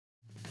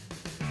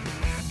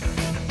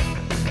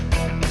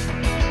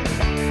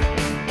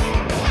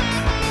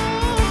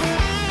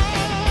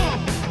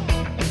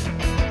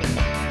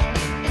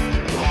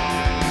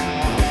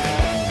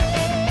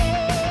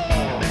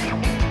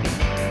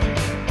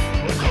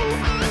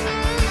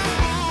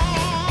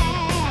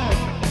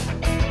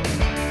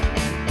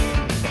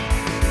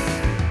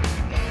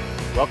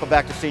Welcome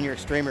back to Senior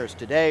Xtremers.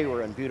 Today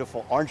we're in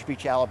beautiful Orange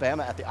Beach,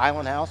 Alabama at the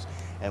Island House,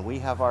 and we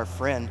have our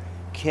friend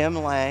Kim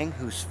Lang,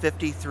 who's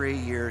 53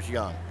 years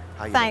young.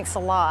 How you Thanks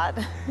doing? a lot.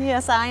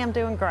 Yes, I am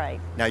doing great.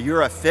 Now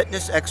you're a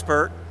fitness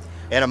expert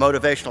and a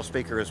motivational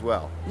speaker as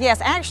well. Yes,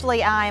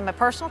 actually I'm a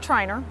personal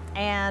trainer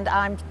and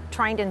I'm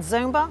trained in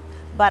Zumba,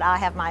 but I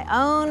have my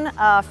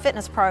own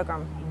fitness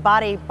program,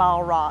 Body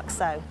Ball Rock.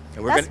 So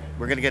And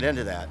we're gonna get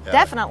into that.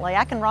 Definitely,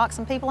 I can rock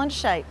some people into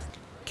shape.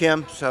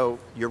 Kim, so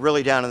you're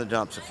really down in the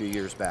dumps a few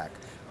years back.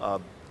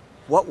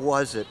 What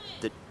was it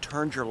that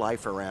turned your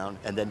life around,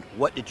 and then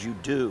what did you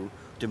do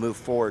to move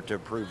forward to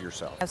improve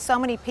yourself? So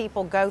many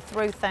people go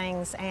through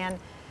things and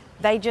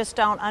they just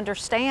don't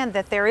understand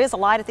that there is a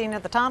light at the end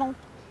of the tunnel.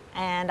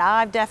 And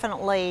I've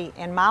definitely,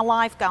 in my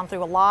life, gone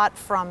through a lot,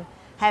 from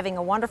having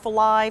a wonderful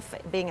life,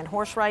 being in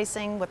horse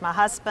racing with my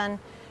husband,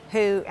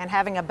 and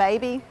having a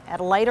baby at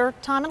a later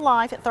time in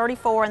life at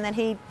 34, and then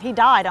he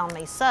died on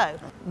me. So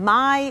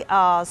my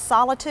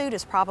solitude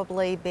has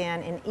probably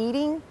been in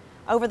eating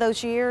over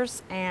those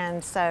years,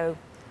 and so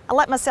I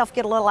let myself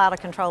get a little out of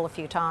control a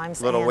few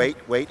times. Little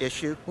weight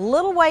issue?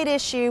 Little weight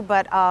issue,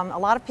 but a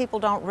lot of people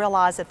don't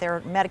realize that there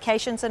are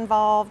medications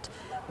involved.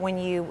 When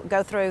you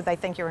go through, they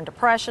think you're in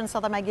depression, so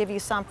they may give you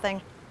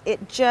something.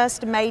 It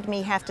just made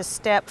me have to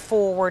step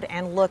forward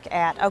and look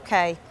at,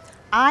 okay,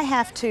 I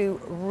have to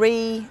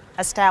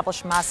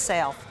re-establish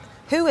myself.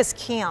 Who is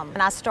Kim?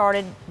 And I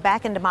started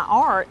back into my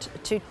art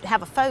to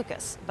have a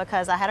focus,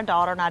 because I had a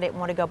daughter and I didn't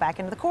want to go back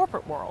into the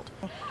corporate world.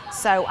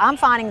 So I'm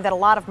finding that a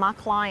lot of my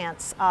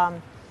clients,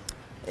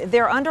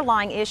 there are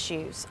underlying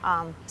issues.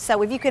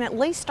 So if you can at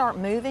least start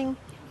moving,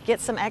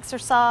 get some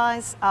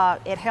exercise,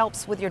 it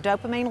helps with your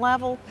dopamine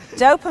level.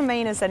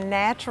 Dopamine is a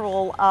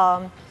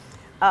natural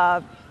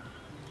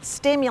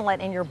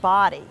stimulant in your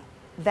body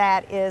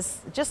that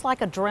is just like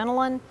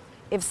adrenaline.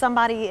 If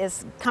somebody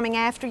is coming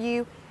after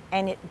you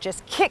and it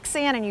just kicks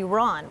in and you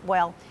run,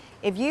 well,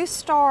 if you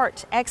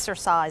start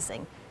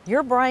exercising,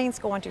 your brain's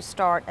going to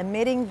start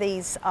emitting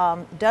these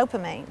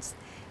dopamines,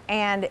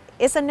 and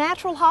it's a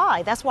natural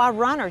high. That's why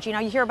runners, you know,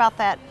 you hear about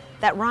that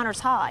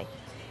runner's high,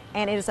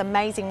 and it is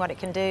amazing what it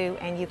can do.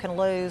 And you can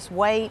lose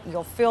weight,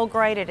 you'll feel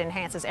great, it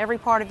enhances every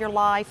part of your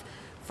life,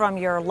 from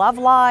your love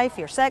life,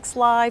 your sex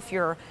life,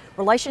 your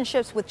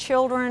relationships with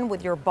children,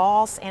 with your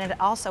boss, and it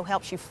also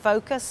helps you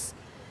focus.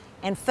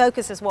 And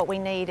focus is what we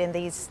need in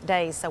these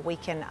days so we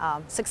can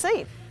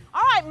succeed.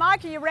 All right,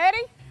 Mike, are you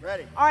ready?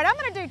 Ready. All right, I'm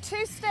going to do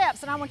 2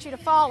 steps and I want you to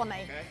follow me.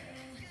 Okay.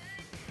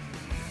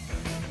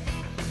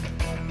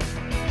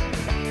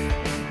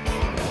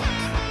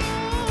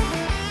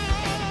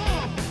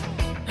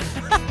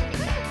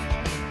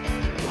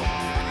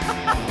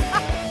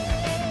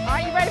 All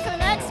right, you ready for the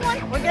next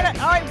one? We're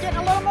getting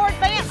a little more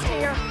advanced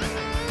here.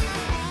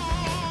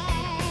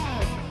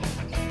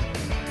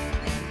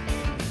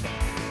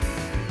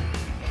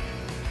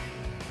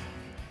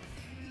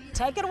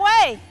 Take it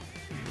away.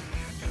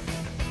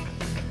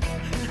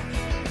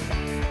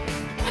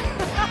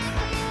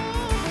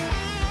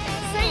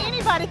 See,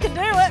 anybody can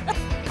do it.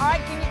 All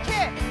right, can you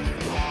kick?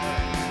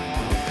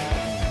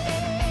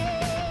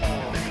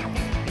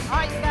 All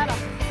right, you gotta.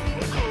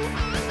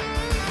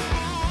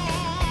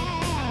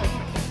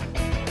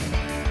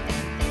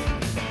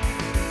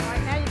 All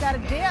right, now you gotta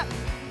dip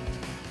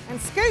and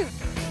scoot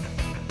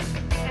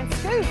and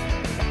scoot.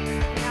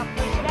 Now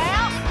push it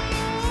out,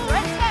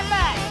 stretch that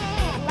back.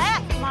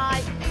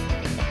 Mike.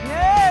 No,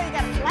 you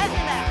gotta flatten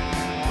it out.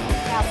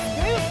 Now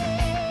scoot.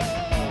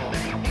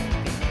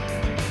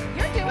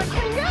 You're doing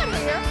pretty good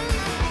here.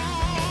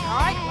 All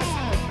right,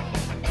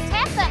 let's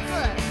tap that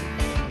foot.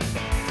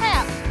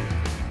 Tap.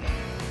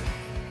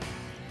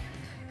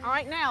 All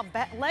right, now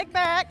leg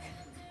back.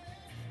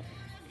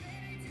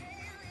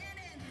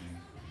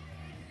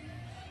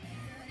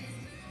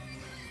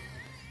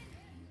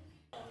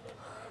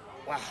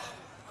 Wow.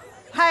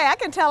 Hey, I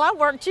can tell I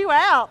worked you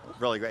out.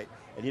 Really great.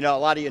 And you know, a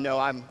lot of you know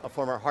I'm a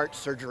former heart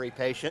surgery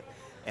patient,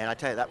 and I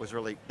tell you, that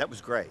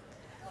was great.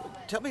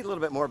 Tell me a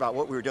little bit more about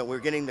what we were doing. We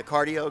were getting the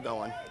cardio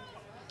going.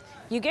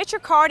 You get your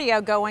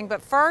cardio going,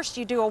 but first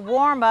you do a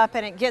warm-up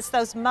and it gets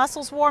those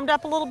muscles warmed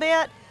up a little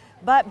bit.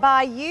 But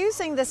by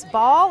using this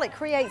ball, it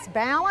creates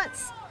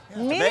balance.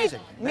 Yeah,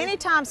 amazing. Many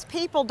times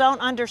people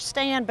don't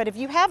understand, but if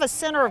you have a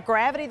center of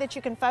gravity that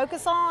you can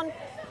focus on,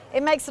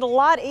 it makes it a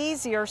lot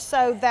easier,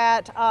 so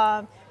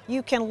that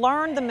you can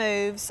learn the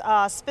moves.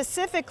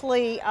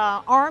 Specifically,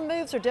 arm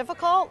moves are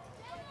difficult,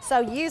 so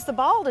use the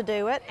ball to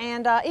do it,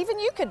 and even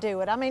you could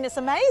do it. I mean, it's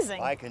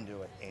amazing. I can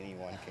do it,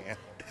 anyone can.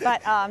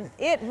 But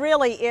it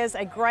really is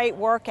a great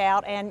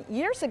workout, and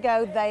years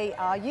ago they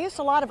used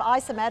a lot of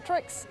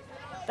isometrics.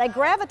 They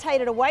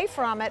gravitated away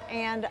from it,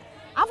 and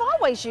I've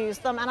always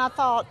used them, and I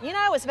thought, you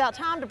know, it's about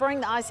time to bring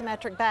the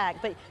isometric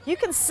back. But you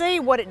can see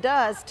what it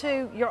does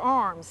to your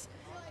arms.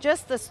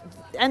 Just this,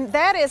 and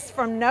that is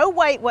from no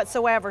weight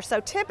whatsoever. So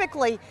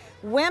typically,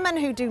 women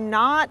who do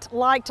not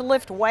like to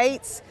lift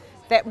weights,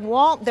 that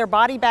want their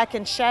body back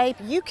in shape,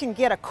 you can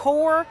get a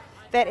core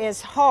that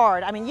is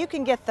hard. I mean, you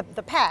can get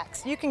the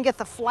packs, you can get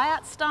the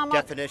flat stomach.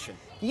 Definition.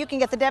 You can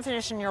get the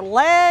definition in your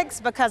legs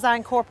because I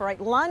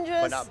incorporate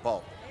lunges. But not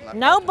bulk.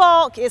 No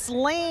bulk. It's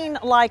lean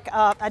like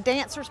a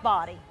dancer's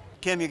body.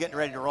 Kim, you're getting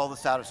ready to roll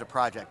this out as a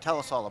project. Tell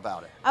us all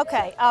about it.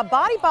 Okay,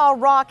 Body Ball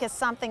Rock is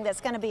something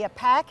that's going to be a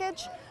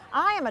package.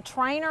 I am a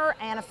trainer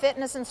and a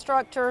fitness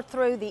instructor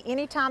through the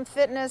Anytime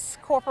Fitness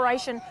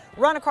Corporation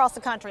run across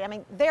the country. I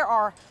mean, there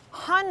are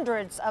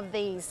hundreds of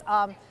these.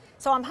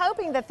 So I'm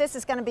hoping that this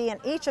is going to be in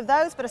each of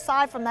those, but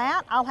aside from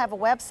that, I'll have a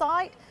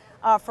website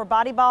for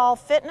Body Ball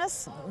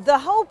Fitness. The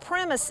whole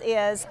premise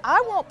is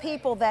I want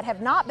people that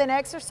have not been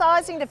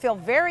exercising to feel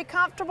very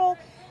comfortable,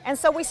 and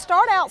so we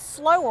start out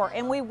slower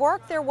and we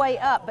work their way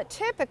up, but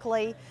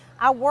typically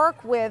I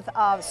work with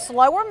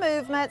slower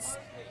movements,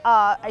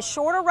 a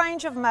shorter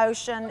range of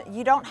motion.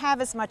 You don't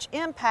have as much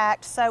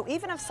impact, so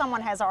even if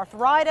someone has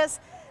arthritis,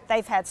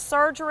 they've had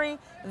surgery,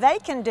 they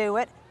can do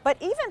it. But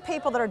even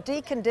people that are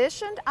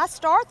deconditioned, I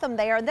start them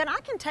there and then I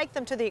can take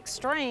them to the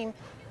extreme.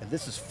 And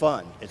this is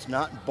fun. It's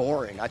not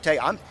boring. I tell you,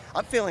 I'm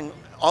feeling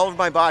all of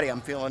my body.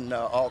 I'm feeling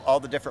all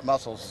the different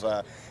muscles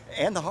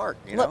and the heart,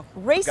 you know. Look,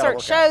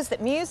 research shows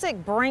that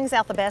music brings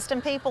out the best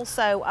in people,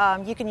 so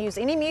you can use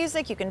any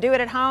music, you can do it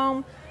at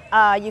home.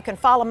 You can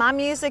follow my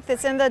music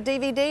that's in the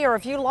DVD, or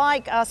if you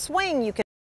like swing, you can